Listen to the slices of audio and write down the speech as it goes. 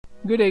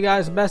Good day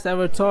guys, Best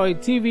Ever Toy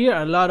TV here.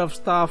 A lot of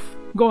stuff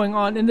going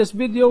on in this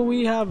video.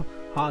 We have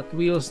Hot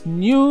Wheels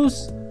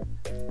news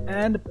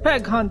and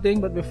peg hunting,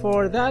 but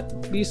before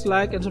that please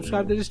like and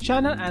subscribe to this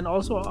channel and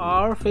also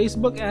our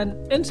Facebook and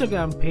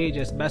Instagram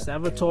pages, Best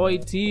Ever Toy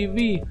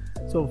TV.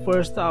 So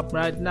first up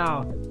right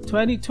now,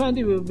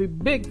 2020 will be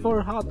big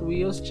for Hot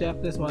Wheels.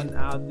 Check this one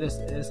out. This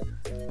is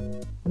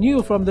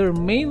new from their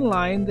main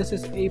line. This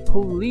is a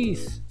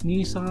police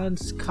Nissan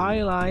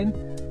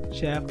Skyline.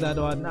 Check that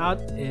one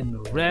out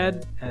in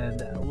red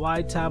and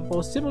white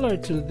tempo, similar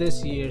to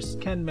this year's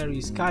Ken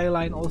Mary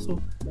Skyline, also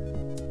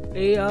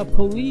a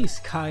police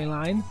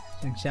Skyline.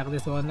 And check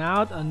this one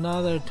out,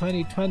 another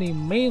 2020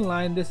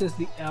 mainline. This is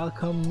the El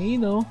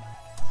Camino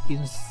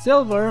in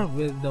silver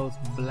with those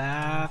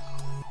black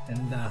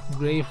and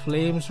gray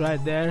flames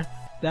right there.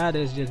 That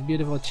is just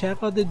beautiful.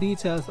 Check out the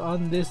details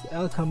on this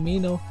El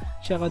Camino.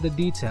 Check out the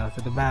details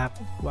at the back.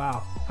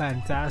 Wow,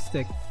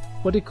 fantastic.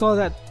 What do you call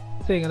that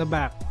thing in the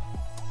back?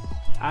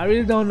 I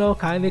really don't know.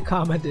 Kindly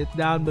comment it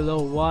down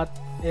below what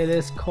it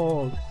is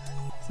called.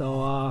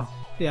 So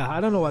yeah, I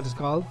don't know what it's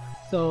called.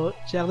 So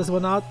check this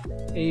one out,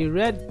 a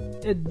red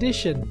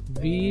edition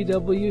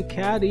VW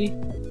Caddy.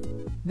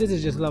 This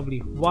is just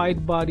lovely.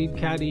 Wide bodied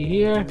Caddy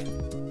here,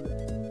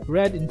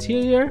 red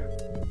interior.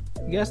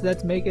 I guess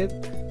that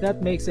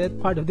makes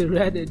it part of the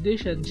red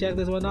edition. Check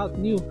this one out,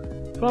 new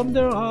from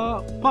their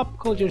pop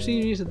culture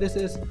series. This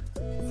is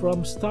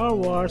from Star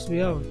Wars. We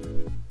have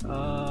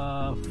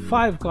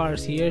 5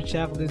 cars here.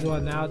 Check this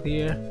one out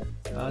here.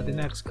 The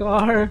next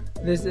car,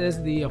 this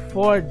is the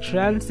Ford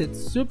Transit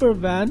Super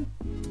Van.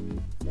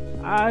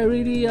 I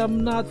really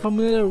am not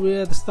familiar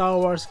with Star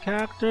Wars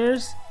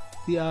characters,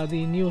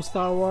 the new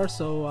Star Wars,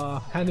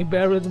 so kindly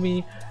bear with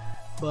me.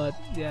 But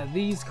yeah,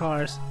 these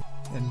cars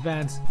and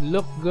vans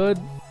look good.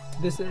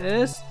 This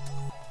is,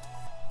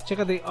 check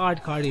out the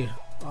art card here,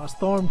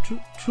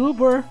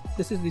 Stormtrooper.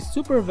 This is the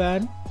Super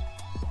Van.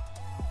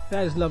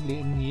 That is lovely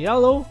in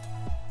yellow.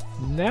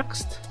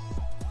 Next,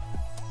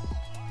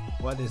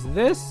 what is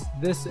this?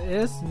 This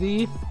is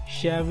the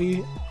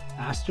Chevy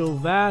Astro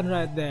Van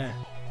right there.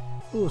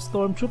 Ooh,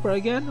 Stormtrooper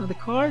again on the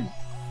card.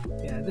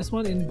 Yeah, this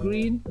one in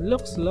green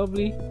looks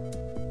lovely.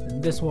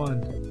 And this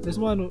one,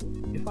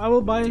 if I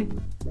will buy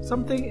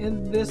something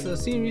in this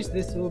series,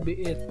 this will be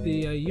it.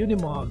 The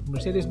Unimog,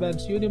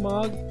 Mercedes-Benz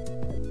Unimog.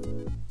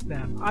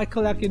 Damn, I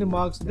collect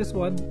Unimogs. This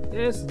one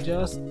is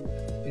just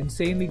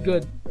insanely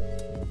good.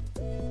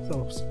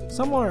 So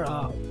some more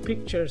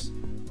pictures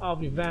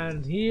of the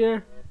van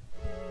here.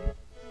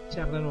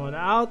 Check that one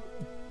out.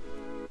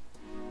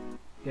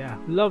 Yeah,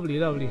 lovely.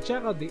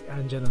 Check out the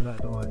engine on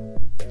that one.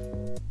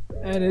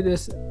 And it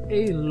is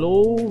a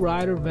low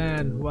rider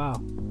van. Wow.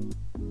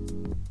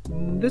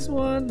 This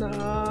one,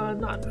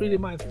 not really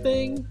my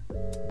thing.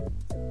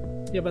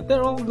 Yeah, but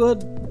they're all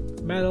good.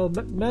 Metal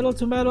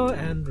to metal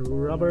and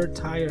rubber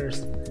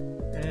tires.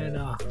 And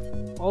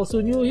also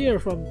new here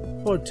for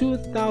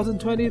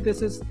 2020.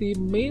 This is the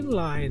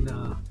mainline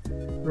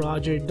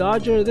Roger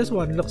Dodger. This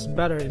one looks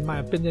better in my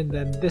opinion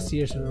than this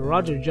year's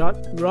Roger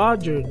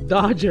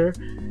Dodger.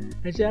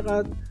 And check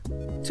out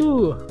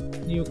 2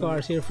 new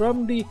cars here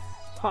from the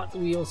Hot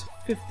Wheels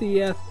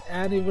 50th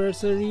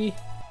anniversary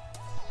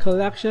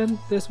collection.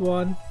 This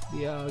one,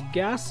 the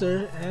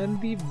Gasser and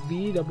the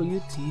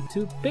VW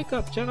T2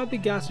 pickup. Check out the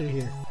Gasser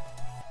here.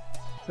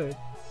 So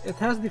it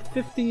has the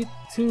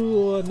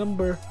 52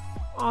 number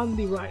on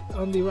the right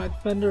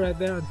fender right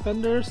there on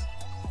fenders.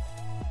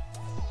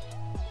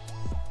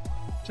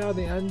 Check out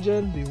the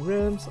engine, the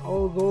rims,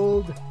 all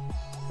gold.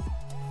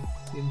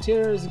 The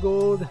interior is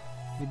gold.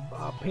 The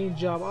paint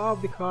job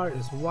of the car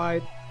is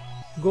white.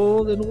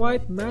 Gold and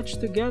white match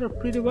together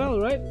pretty well,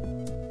 right?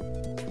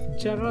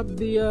 Check out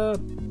the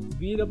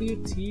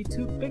VW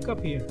T2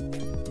 pickup here.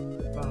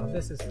 Wow,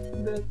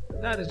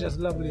 that is just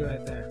lovely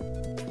right there.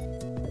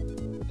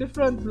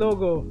 Different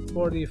logo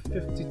for the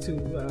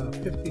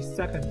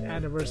 52nd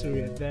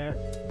anniversary right there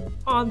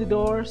on the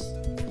doors.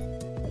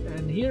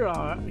 And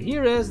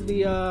here is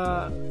the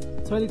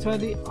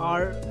 2020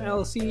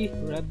 RLC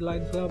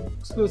Redline Club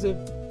exclusive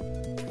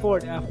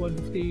Ford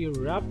F-150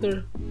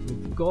 Raptor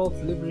with Golf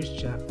liveries.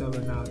 Check that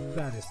one out.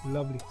 That is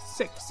lovely.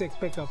 Sick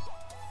pickup.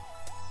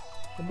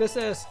 And this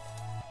is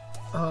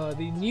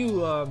the new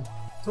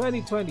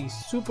 2020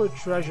 Super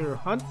Treasure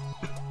Hunt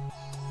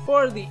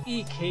for the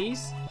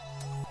E-Case,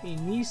 a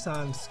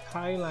Nissan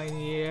Skyline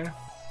here.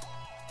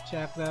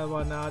 Check that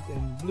one out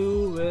in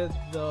blue with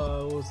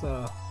those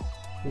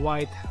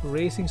white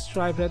racing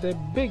stripes right there.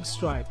 Big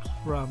stripes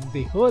from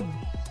the hood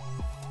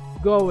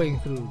going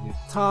through the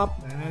top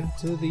and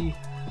to the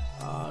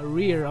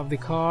rear of the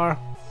car.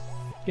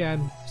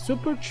 Again,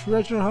 Super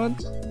Treasure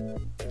Hunt.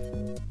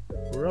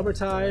 Rubber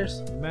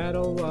tires,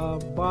 metal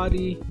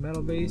body,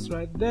 metal base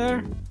right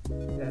there.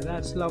 Yeah,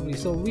 that's lovely.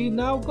 So we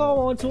now go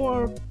on to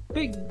our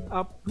peg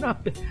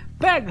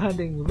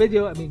hunting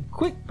video. I mean,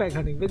 quick peg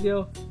hunting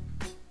video.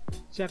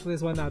 Check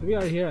this one out. We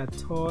are here at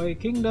Toy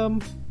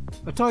Kingdom,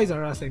 Toys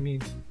R Us. I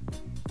mean,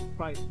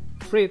 right,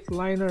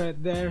 Freightliner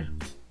right there.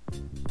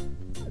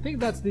 I think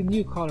that's the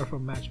new color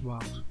from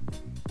Matchbox.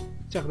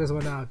 Check this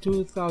one out.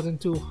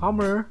 2002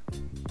 Hummer.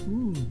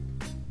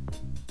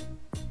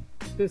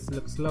 This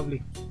looks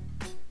lovely.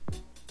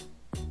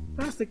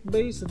 Plastic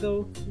base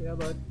though. Yeah,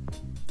 but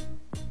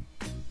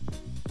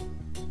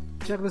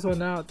check this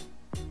one out.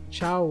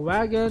 Chow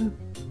Wagon.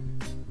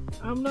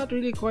 I'm not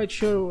really quite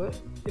sure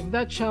if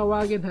that Chow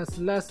Wagon has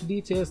less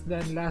details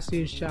than last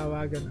year's Chow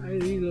Wagon. I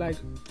really like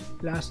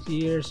last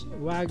year's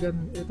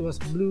wagon. It was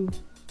blue.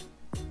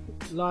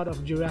 A lot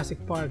of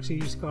Jurassic Park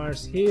series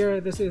cars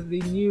here. This is the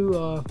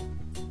new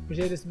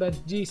Mercedes-Benz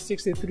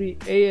G63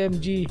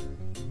 AMG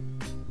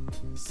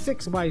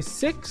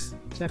 6x6.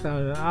 Check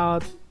that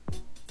out.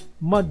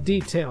 Mud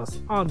details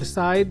on the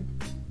side.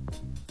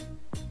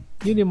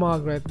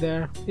 Unimog right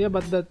there. Yeah,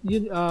 but that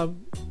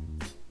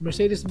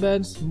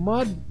Mercedes-Benz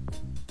mud,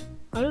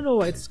 I don't know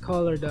why it's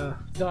colored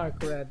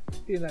dark red.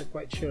 I'm not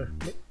quite sure.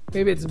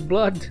 Maybe it's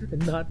blood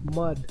and not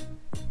mud.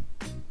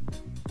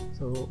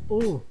 So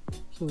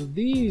so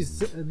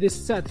this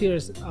set here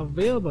is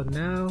available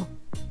now.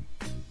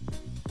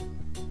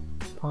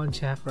 Pawn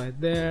shaft right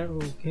there.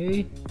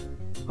 Okay.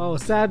 Oh,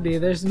 sadly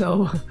there's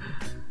no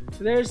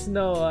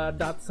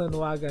Datsun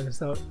wagon.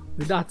 So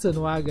the Datsun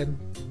wagon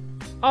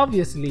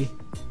obviously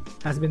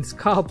has been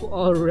scalped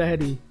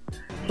already.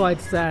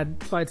 Quite sad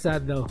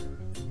though.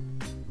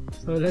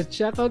 So let's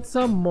check out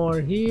some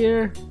more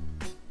here.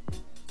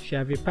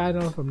 Chevy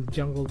panel from the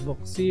Jungle Book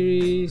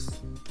series.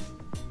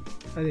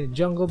 I think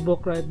Jungle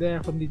Book right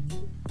there from the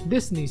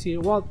Disney series,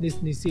 Walt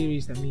Disney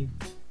series. I mean,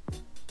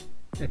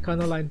 the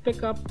Econoline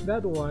pickup.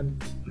 That one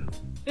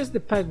is the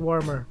peg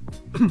warmer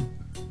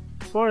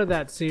for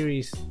that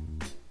series.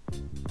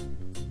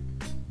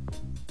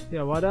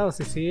 Yeah, what else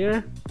is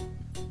here?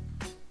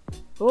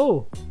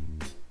 Oh,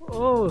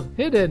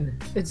 hidden.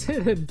 It's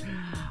hidden.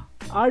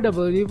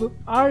 RWB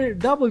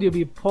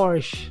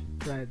Porsche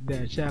right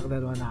there. Check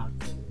that one out.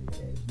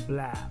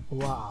 Black.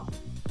 Wow.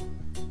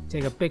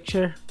 Take a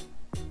picture.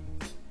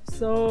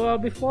 So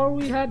before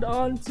we head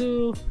on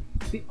to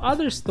the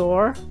other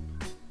store,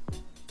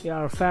 yeah,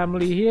 our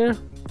family here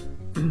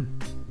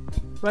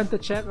went to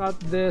check out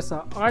this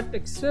art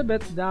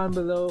exhibit down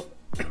below.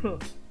 I'm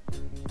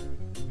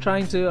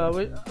trying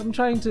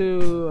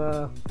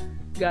to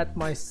get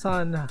my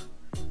son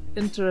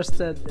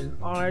interested in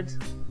art.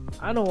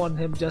 I don't want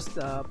him just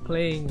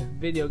playing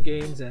video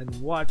games and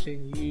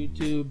watching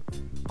YouTube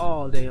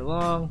all day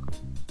long.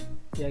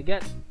 Yeah,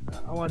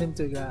 I want him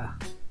to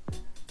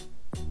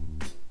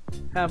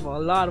have a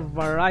lot of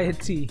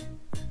variety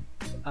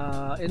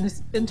in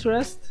his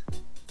interest.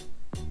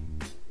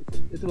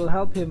 It will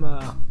help him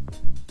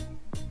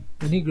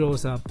when he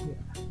grows up. Yeah.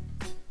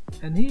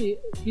 And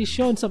he's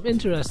shown some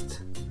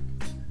interest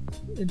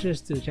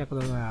to check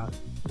them out.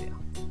 Yeah.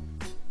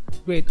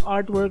 Great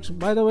artworks.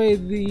 By the way,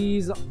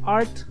 these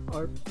art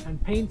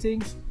and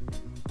paintings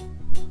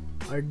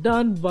are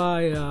done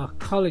by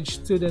college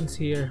students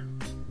here.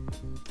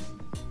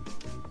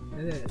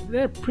 And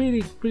they're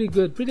pretty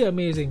good, pretty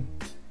amazing.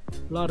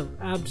 A lot of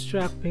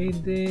abstract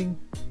painting.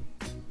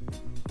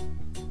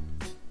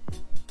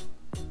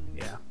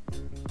 Yeah,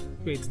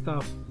 great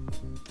stuff.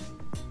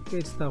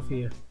 Great stuff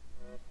here.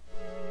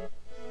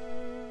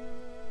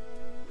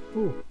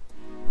 Ooh,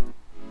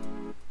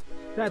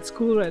 that's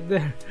cool right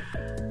there.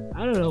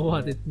 I don't know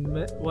what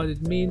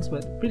it means,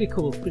 but pretty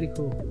cool, pretty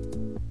cool.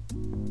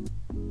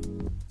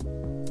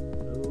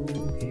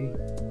 Okay.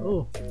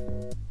 Oh,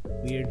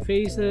 weird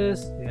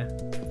faces. Yeah.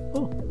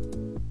 Oh,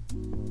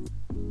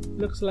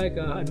 looks like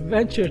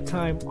Adventure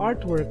Time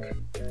artwork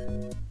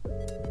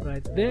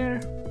right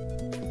there.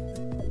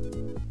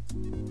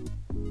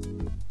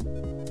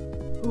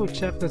 Oh,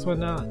 check this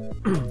one out.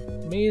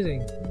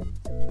 Amazing.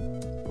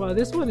 Wow,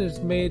 this one is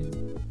made,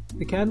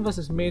 the canvas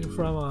is made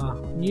from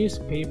a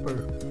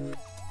newspaper.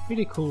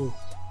 Pretty cool.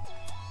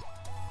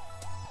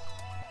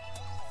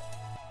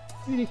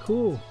 Pretty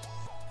cool.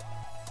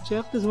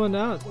 Check this one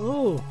out.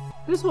 Oh,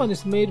 this one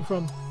is made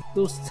from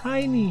those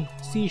tiny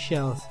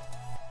seashells.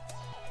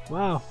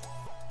 Wow,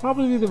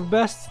 probably the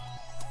best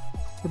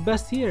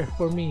here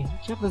for me.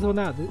 Check this one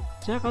out.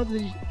 Check out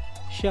the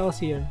shells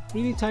here.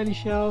 Really tiny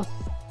shells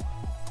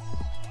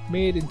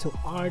made into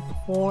art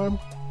form.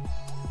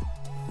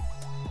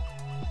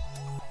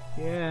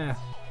 Yeah,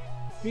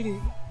 really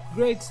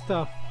great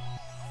stuff.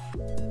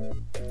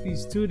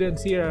 These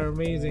students here are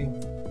amazing.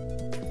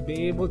 To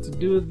be able to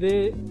do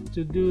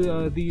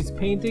these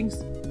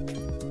paintings,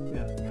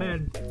 yeah,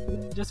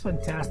 just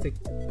fantastic.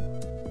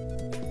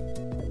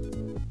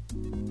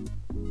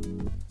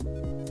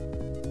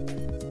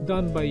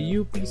 Done by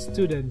UP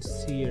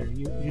students here,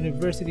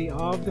 University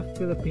of the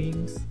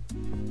Philippines.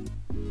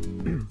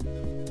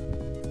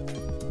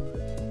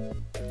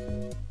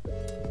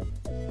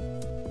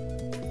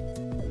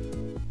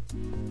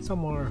 Some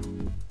more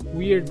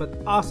weird but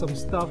awesome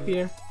stuff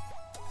here.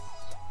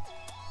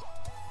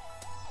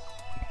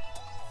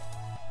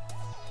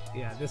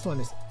 Yeah, this one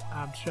is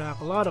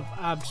abstract. A lot of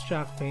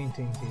abstract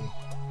paintings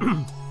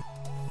here.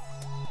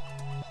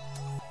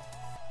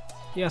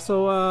 Yeah,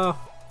 so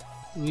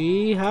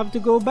we have to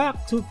go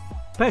back to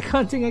peg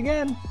hunting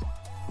again.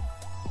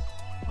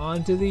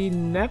 On to the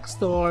next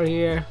store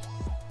here.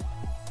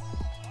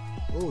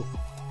 Oh,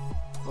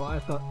 oh, I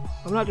thought,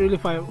 I'm not really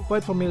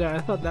quite familiar. I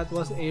thought that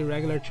was a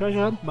regular treasure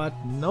hunt, but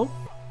nope.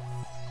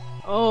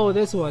 Oh,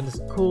 this one is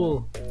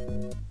cool.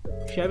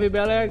 Chevy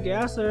Bel Air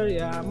Gasser.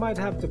 Yeah, I might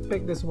have to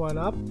pick this one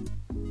up.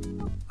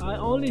 I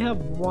only have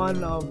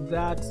one of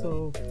that,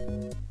 so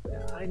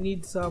yeah, I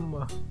need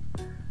some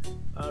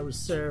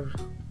reserve.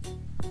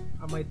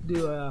 I might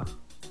do a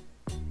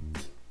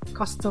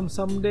custom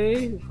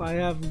someday if I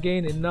have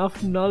gained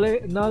enough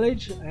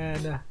knowledge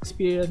and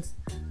experience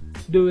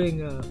doing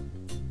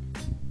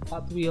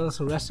Hot Wheels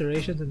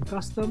restorations and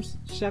customs.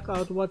 Check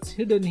out what's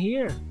hidden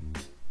here.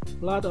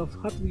 A lot of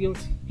Hot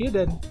Wheels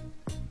hidden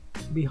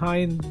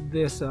behind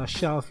this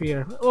shelf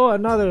here. Oh,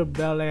 another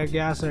Bel Air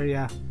Gasser.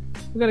 Yeah,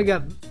 I'm gonna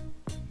get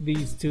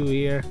these two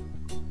here.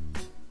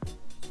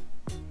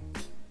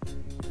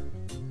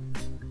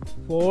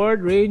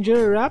 Ford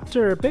Ranger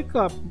Raptor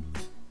pickup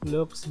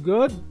looks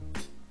good.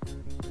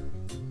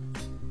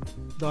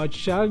 Dodge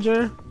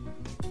Challenger.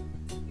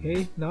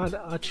 Okay, not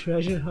a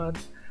treasure hunt.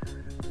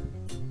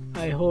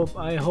 I hope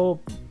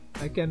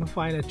I can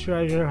find a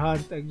treasure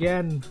hunt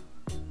again.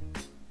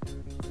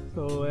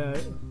 So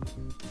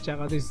check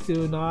out these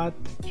two, not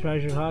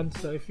treasure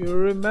hunts. So if you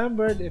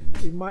remembered, if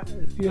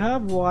you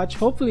have watched,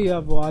 hopefully you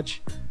have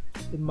watched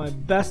in my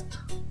best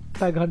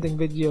tag hunting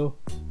video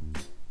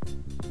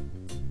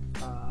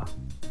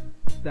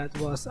that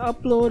was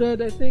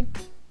uploaded, I think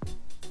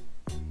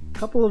a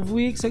couple of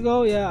weeks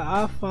ago. Yeah,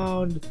 I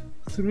found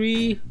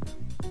 3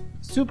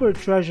 super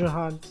treasure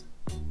hunts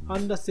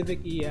on the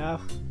Civic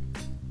EF,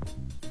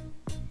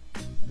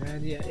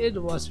 and yeah,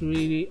 it was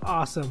really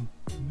awesome.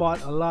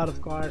 Bought a lot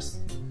of cars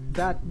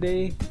that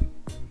day,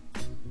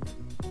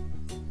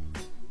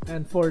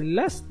 and for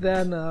less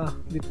than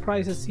the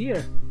prices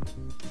here.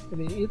 I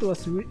mean, it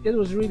was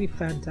really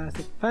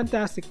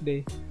fantastic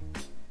day.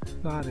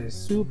 Not a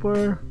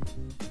super.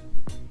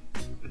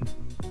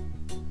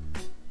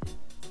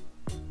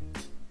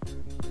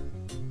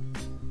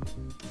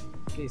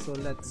 Okay, so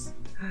let's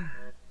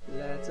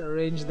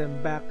arrange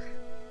them back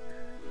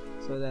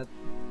so that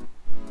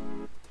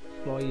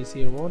employees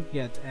here won't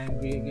get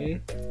angry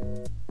again.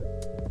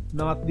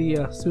 Not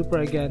the super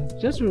again,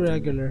 just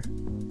regular.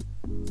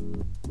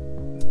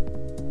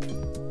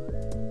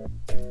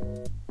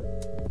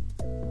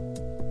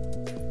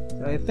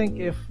 So I think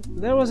if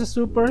there was a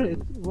super, it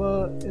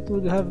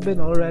would have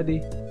been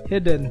already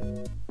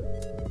hidden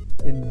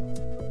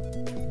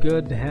in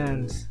good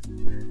hands,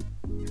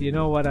 if you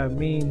know what I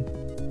mean.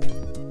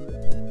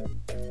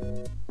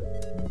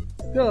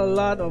 Still a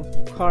lot of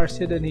cars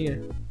hidden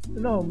here.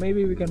 No,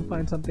 maybe we can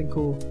find something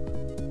cool.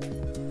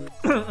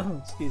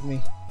 Excuse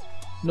me.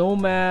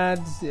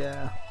 Nomads,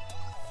 yeah.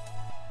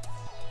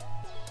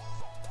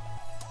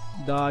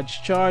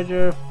 Dodge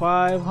Charger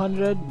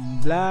 500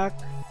 black.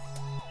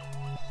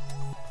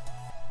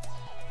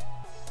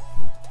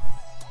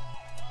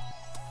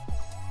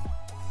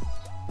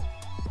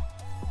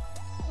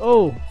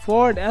 Oh,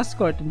 Ford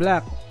Escort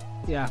black.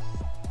 Yeah,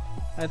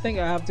 I think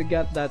I have to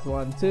get that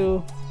one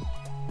too.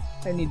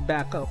 I need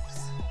backups.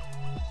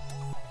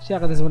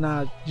 Check this one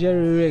out.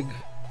 Jerry rig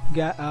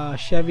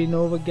Chevy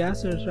Nova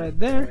gassers right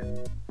there.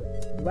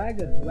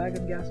 Wagon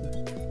gassers.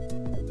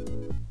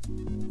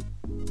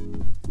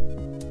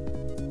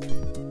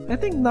 I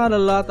think not a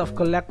lot of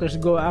collectors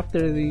go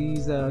after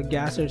these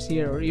gassers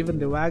here, or even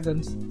the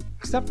wagons,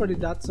 except for the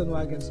Datsun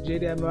wagons,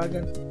 JDM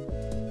wagons.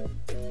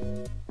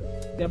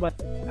 Yeah, but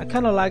I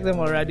kind of like them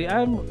already.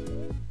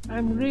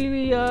 I'm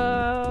really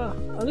a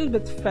little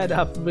bit fed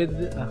up with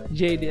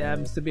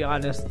JDMs, to be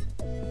honest.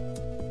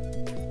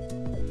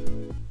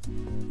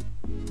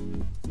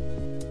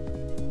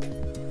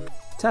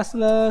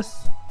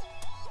 Teslas,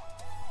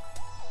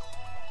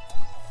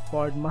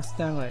 Ford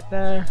Mustang right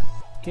there.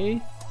 Okay.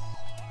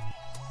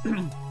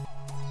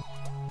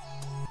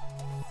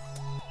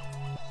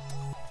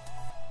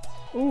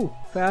 Ooh,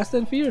 Fast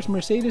and Furious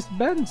Mercedes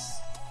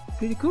Benz.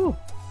 Pretty cool.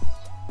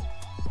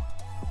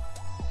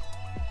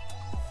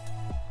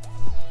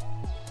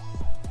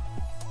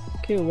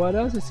 Okay, what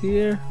else is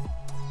here?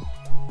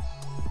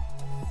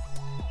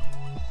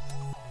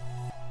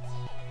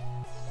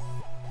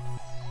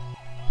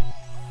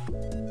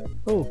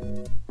 Oh,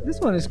 this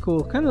one is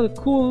cool. Kind of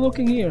cool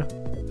looking here.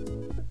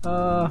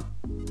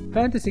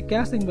 Fantasy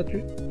casting, but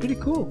pretty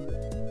cool.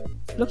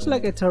 Looks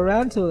like a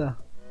tarantula.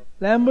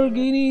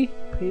 Lamborghini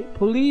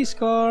police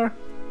car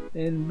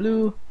in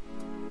blue.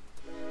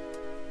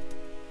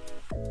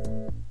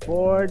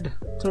 Ford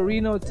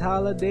Torino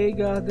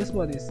Talladega. This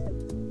one is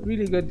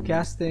really good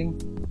casting.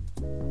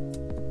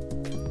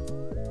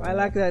 I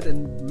like that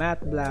in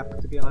matte black,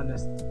 to be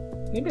honest.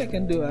 Maybe I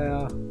can do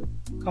a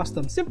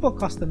simple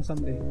custom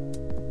someday.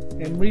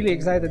 I'm really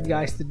excited,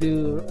 guys, to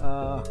do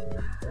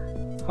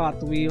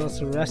Hot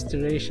Wheels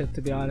restoration,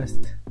 to be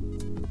honest.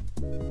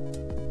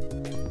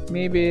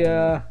 Maybe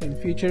in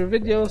future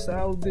videos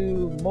I'll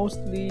do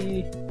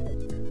mostly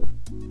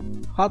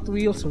Hot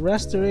Wheels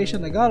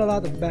restoration. I got a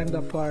lot of banged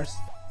up cars.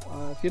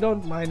 If you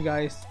don't mind,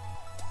 guys,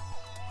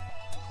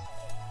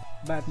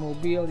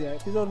 Batmobile, yeah,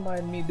 if you don't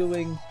mind me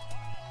doing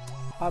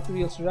Hot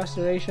Wheels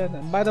restoration.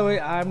 And by the way,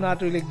 I'm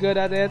not really good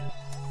at it.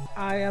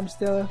 I am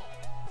still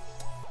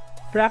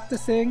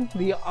practicing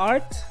the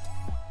art.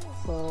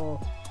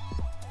 So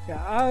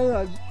yeah,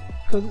 I'll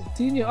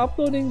continue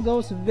uploading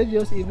those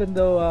videos even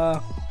though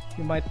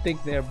you might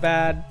think they're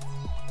bad.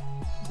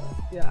 But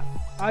yeah,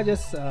 I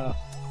just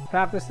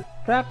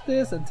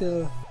practice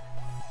until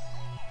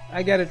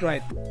I get it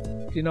right,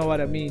 if you know what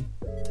I mean.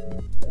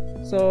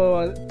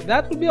 So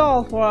that would be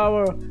all for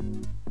our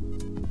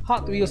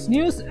Hot Wheels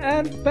news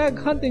and peg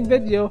hunting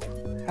video.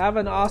 Have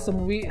an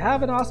awesome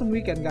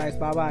weekend, guys.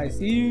 Bye bye.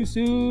 See you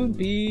soon.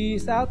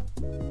 Peace out.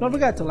 Don't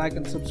forget to like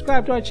and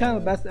subscribe to our channel,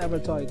 Best Ever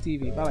Toy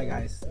TV. Bye bye,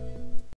 guys.